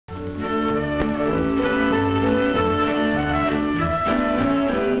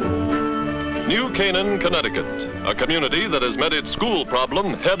New Canaan, Connecticut, a community that has met its school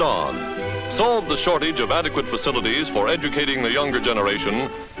problem head-on, solved the shortage of adequate facilities for educating the younger generation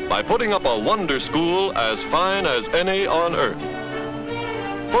by putting up a wonder school as fine as any on earth.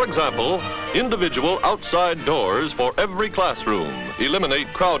 For example, individual outside doors for every classroom eliminate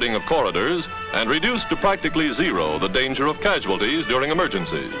crowding of corridors and reduce to practically zero the danger of casualties during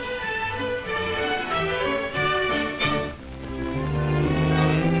emergencies.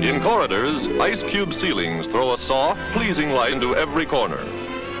 In corridors, ice cube ceilings throw a soft, pleasing light into every corner.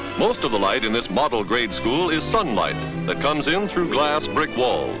 Most of the light in this model grade school is sunlight that comes in through glass brick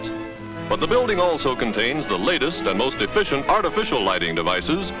walls. But the building also contains the latest and most efficient artificial lighting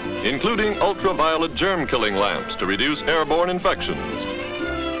devices, including ultraviolet germ-killing lamps to reduce airborne infections.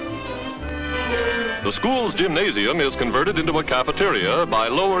 The school's gymnasium is converted into a cafeteria by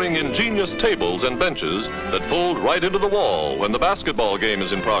lowering ingenious tables and benches that fold right into the wall when the basketball game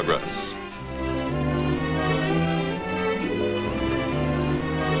is in progress.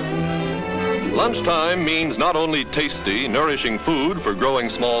 Lunchtime means not only tasty, nourishing food for growing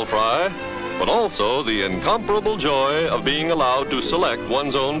small fry, but also the incomparable joy of being allowed to select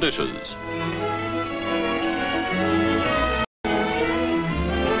one's own dishes.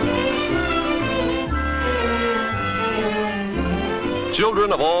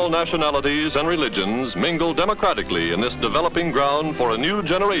 Children of all nationalities and religions mingle democratically in this developing ground for a new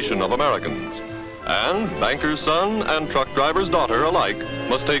generation of Americans. And banker's son and truck driver's daughter alike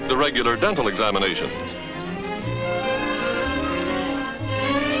must take the regular dental examinations.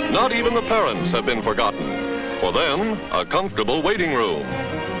 Not even the parents have been forgotten. For them, a comfortable waiting room.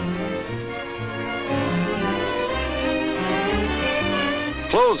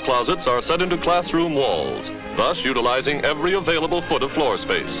 Clothes closets are set into classroom walls, thus utilizing every available foot of floor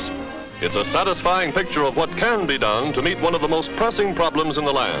space. It's a satisfying picture of what can be done to meet one of the most pressing problems in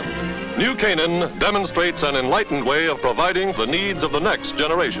the land. New Canaan demonstrates an enlightened way of providing the needs of the next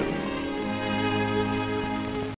generation.